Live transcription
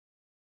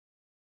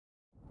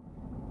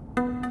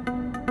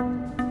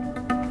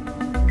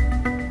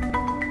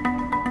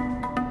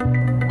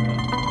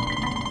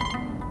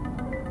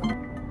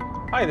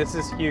Hi, this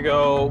is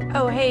Hugo.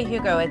 Oh, hey,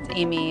 Hugo. It's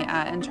Amy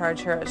in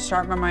charge here at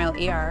Sharp Memorial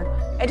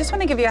ER. I just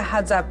want to give you a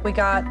heads up. We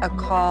got a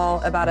call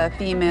about a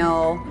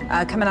female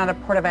coming out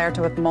of Puerto Vallarta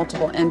with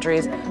multiple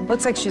injuries.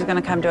 Looks like she's going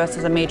to come to us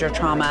as a major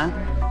trauma.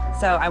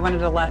 So I wanted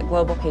to let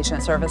Global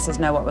Patient Services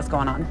know what was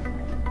going on.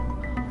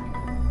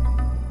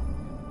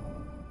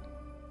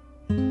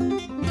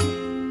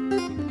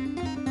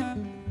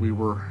 We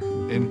were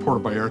in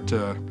Puerto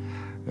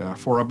Vallarta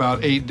for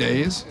about 8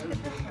 days.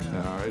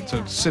 It's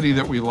a city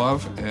that we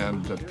love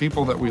and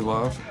people that we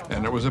love,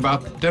 and it was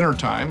about dinner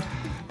time,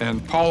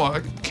 and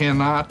Paula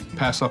cannot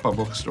pass up a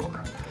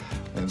bookstore.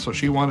 And so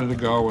she wanted to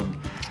go and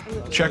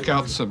check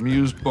out some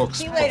used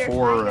books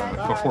before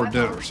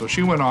dinner. So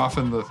she went off,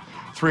 and the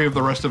three of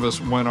the rest of us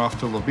went off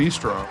to La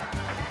Bistro.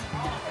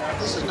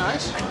 This is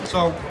nice.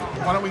 So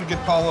why don't we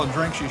get Paula a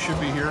drink? She should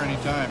be here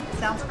anytime.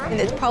 Sounds great.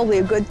 And it's probably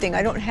a good thing.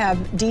 I don't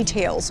have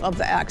details of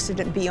the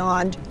accident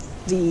beyond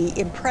the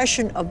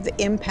impression of the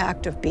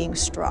impact of being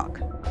struck.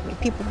 I mean,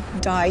 people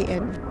die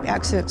in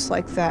accidents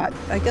like that.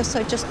 I guess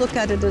I just look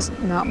at it as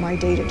not my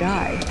day to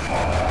die.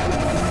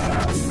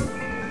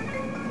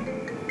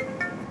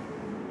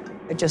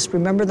 I just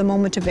remember the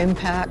moment of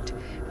impact,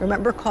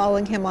 remember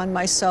calling him on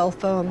my cell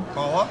phone.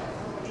 Paula?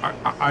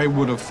 I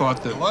would have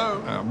thought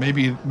that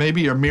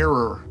maybe a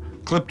mirror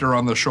clipped her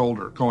on the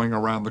shoulder going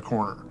around the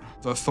corner.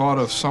 The thought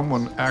of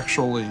someone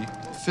actually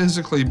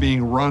physically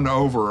being run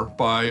over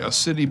by a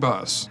city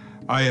bus,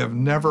 I have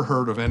never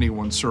heard of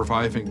anyone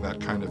surviving that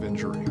kind of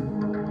injury.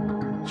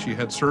 She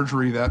had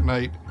surgery that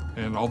night,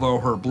 and although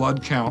her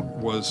blood count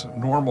was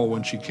normal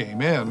when she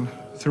came in,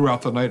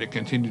 throughout the night it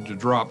continued to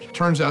drop.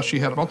 Turns out she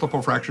had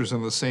multiple fractures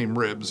in the same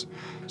ribs,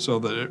 so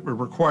that it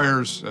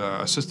requires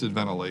assisted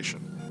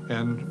ventilation.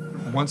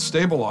 And once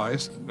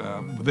stabilized,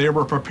 they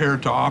were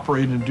prepared to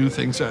operate and do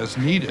things as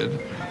needed,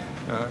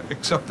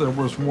 except there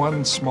was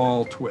one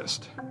small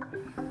twist.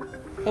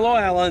 Hello,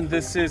 Alan.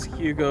 This is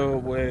Hugo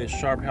with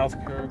Sharp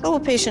Healthcare. Global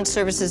Patient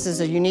Services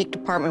is a unique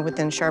department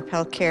within Sharp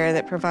Healthcare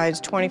that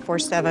provides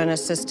 24/7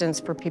 assistance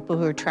for people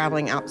who are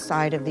traveling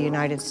outside of the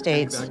United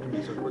States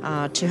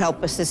to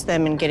help assist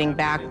them in getting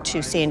back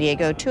to San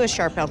Diego to a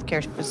Sharp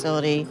Healthcare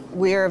facility.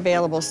 We're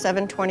available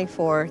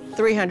 7/24,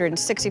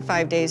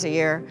 365 days a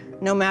year.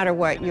 No matter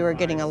what, you are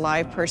getting a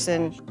live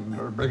person.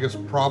 Our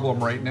biggest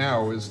problem right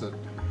now is that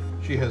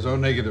she has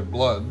O-negative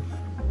blood,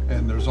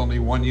 and there's only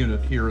one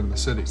unit here in the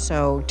city.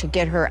 So to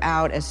get her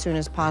out as soon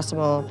as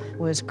possible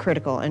was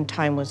critical, and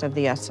time was of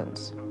the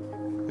essence.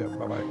 Yeah,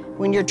 bye-bye.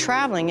 When you're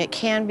traveling, it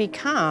can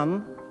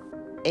become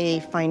a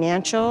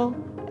financial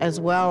as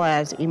well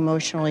as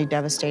emotionally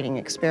devastating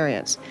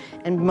experience.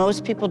 And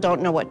most people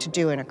don't know what to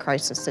do in a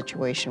crisis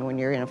situation when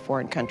you're in a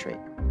foreign country.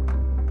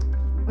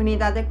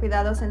 Unidad de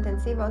Cuidados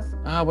Intensivos.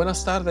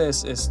 Buenas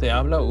tardes.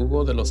 Habla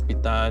Hugo del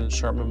Hospital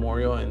Sharp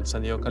Memorial en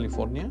San Diego,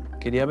 California.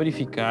 Quería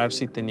verificar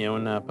si tenía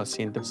una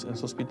paciente en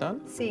su hospital.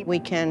 Sí. We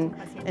can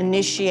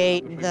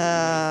initiate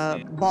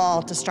the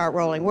ball to start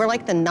rolling. We're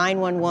like the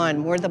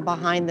 911. We're the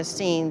behind the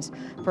scenes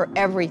for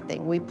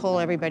everything. We pull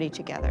everybody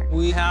together.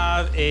 We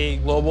have a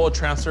global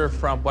transfer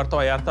from Puerto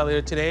Vallarta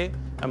later today.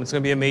 It's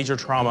going to be a major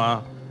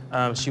trauma.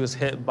 She was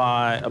hit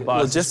by a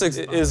bus. Logistics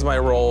is my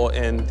role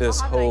in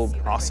this whole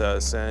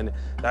process, and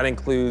that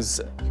includes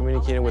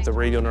communicating with the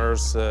radio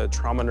nurse, the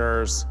trauma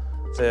nurse,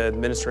 the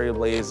administrative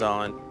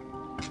liaison.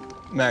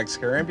 Max,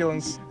 Care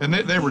Ambulance. And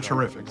they were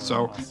terrific.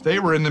 So they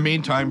were, in the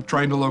meantime,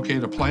 trying to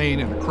locate a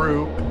plane and a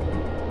crew.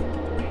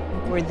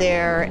 We're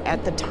there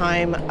at the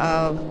time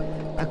of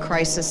a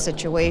crisis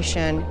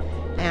situation,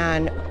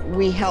 and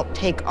we help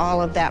take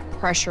all of that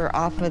pressure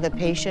off of the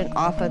patient,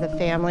 off of the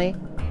family.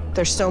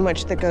 There's so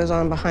much that goes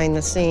on behind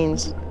the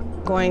scenes,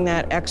 going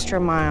that extra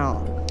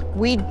mile.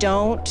 We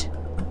don't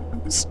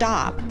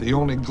stop. The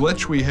only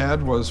glitch we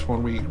had was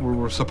when we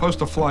were supposed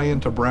to fly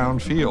into Brown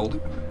Field,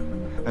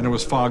 and it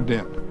was fogged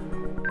in.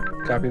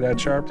 Copy that,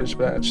 Sharp.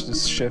 Dispatch,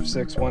 this is shift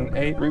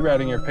 618.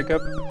 Rerouting your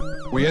pickup.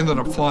 We ended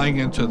up flying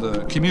into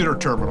the commuter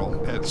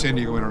terminal at San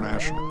Diego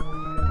International.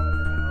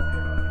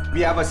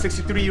 We have a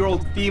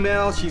 63-year-old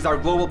female. She's our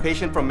global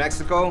patient from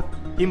Mexico.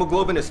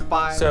 Hemoglobin is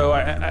 5. So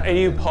I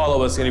knew Paula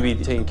was going to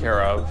be taken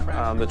care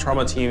of. The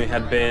trauma team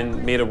had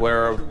been made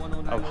aware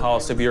of how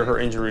severe her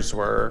injuries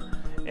were,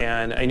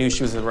 and I knew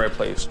she was in the right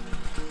place.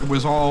 It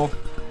was all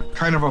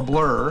kind of a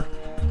blur.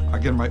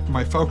 Again,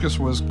 my focus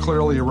was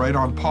clearly right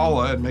on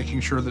Paula and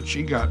making sure that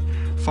she got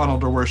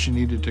funneled to where she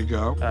needed to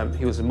go.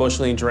 He was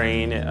emotionally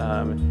drained,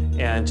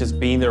 and just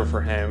being there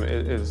for him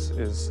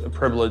is a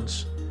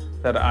privilege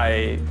that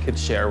I could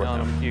share with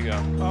him.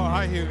 Hugo. Oh,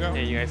 hi, Hugo.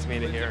 Hey, you guys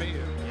made it here.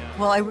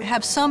 Well, I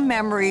have some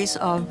memories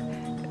of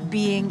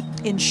being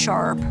in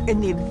Sharp in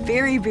the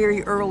very,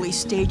 very early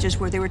stages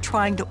where they were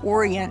trying to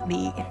orient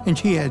me. And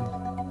she had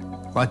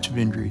lots of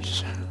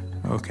injuries.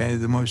 Okay,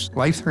 the most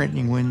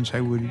life-threatening ones,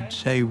 I would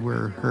say,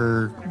 were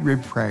her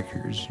rib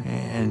fractures.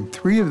 And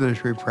 3 of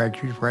those rib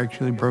fractures were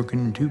actually broken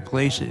in 2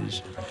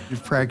 places. A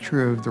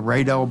fracture of the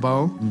right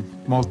elbow in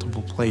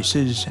multiple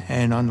places,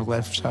 and on the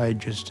left side,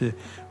 just a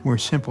more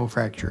simple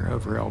fracture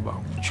of her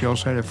elbow. She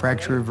also had a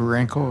fracture of her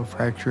ankle, a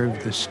fracture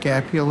of the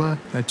scapula,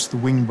 that's the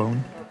wing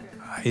bone.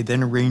 I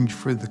then arranged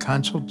for the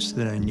consults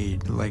that I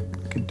need,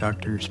 like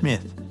Dr.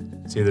 Smith.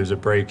 See, there's a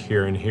break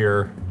here and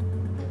here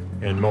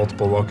in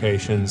multiple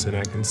locations, and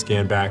I can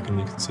scan back and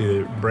you can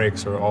see the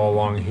breaks are all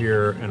along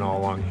here and all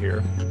along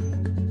here.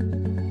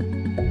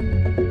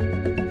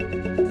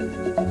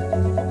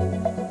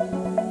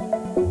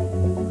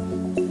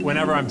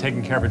 Whenever I'm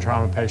taking care of a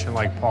trauma patient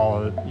like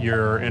Paula,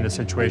 you're in a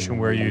situation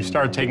where you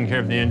start taking care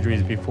of the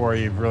injuries before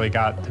you've really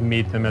got to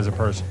meet them as a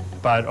person.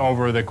 But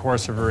over the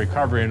course of a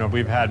recovery,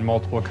 we've had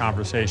multiple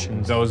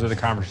conversations. Those are the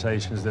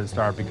conversations that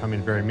start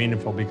becoming very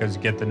meaningful because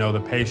you get to know the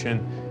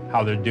patient,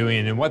 how they're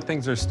doing, and what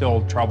things are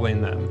still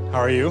troubling them. How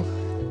are you?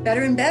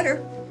 Better and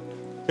better.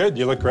 Good,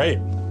 you look great.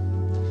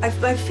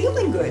 I'm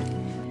feeling good.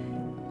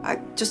 I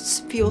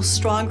just feel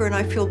stronger and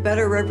I feel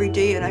better every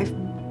day and I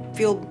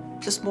feel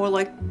just more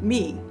like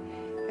me.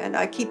 And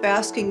I keep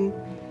asking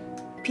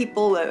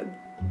people,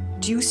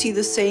 do you see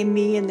the same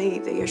me? And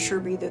they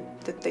assure me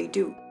that they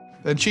do.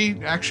 And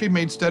she actually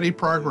made steady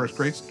progress,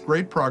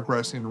 great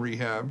progress in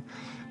rehab.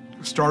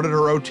 Started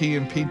her OT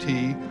and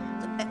PT.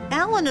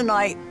 Alan and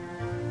I,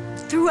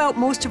 throughout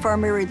most of our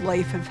married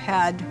life, have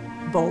had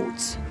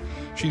boats.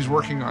 She's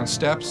working on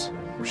steps.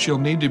 She'll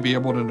need to be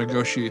able to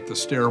negotiate the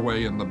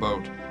stairway in the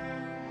boat.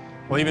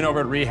 Well, even over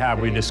at rehab,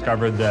 we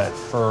discovered that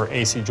her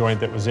AC joint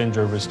that was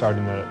injured was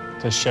starting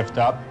to shift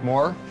up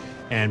more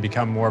and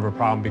become more of a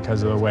problem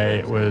because of the way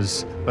it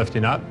was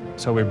lifting up.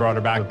 So we brought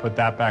her back and put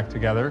that back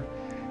together,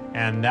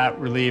 and that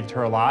relieved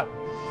her a lot.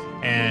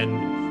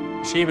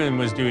 And she even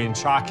was doing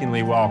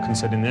shockingly well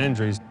considering the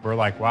injuries. We're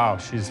like, wow,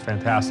 she's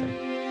fantastic.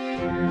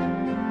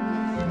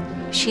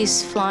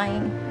 She's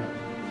flying.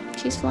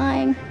 She's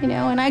flying,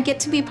 and I get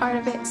to be part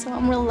of it, so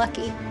I'm real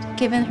lucky.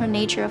 Given her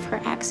nature of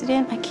her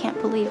accident, I can't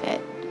believe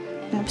it.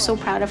 And I'm so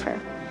proud of her.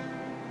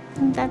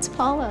 And that's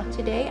Paula.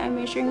 Today, I'm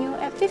measuring you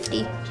at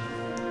 50.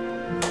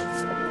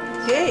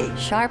 Yay!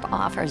 Sharp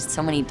offers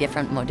so many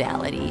different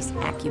modalities: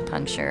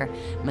 acupuncture,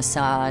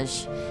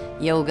 massage,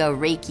 yoga,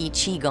 Reiki,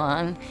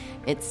 Qigong.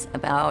 It's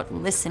about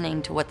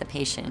listening to what the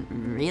patient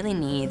really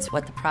needs,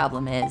 what the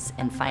problem is,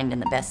 and finding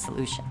the best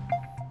solution.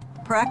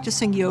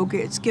 Practicing yoga,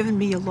 it's given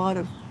me a lot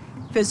of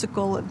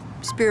physical and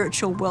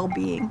spiritual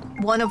well-being.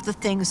 One of the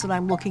things that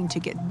I'm looking to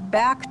get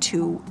back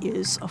to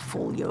is a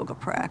full yoga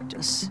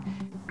practice.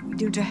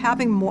 Due to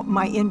having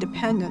my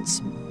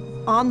independence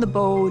on the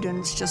boat and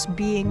it's just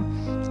being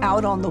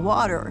out on the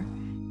water.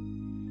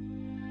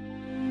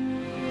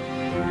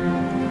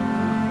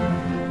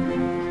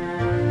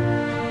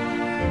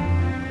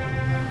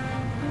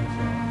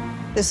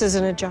 This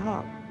isn't a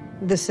job.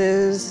 This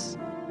is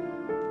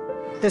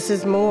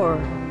more.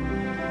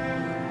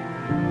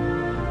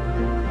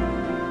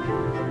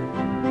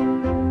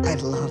 I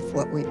love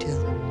what we do.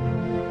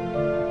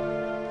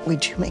 We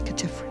do make a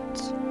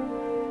difference.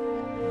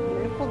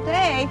 Beautiful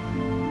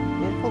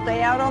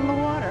day out on the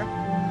water.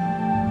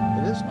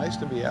 It is nice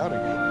to be out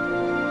again.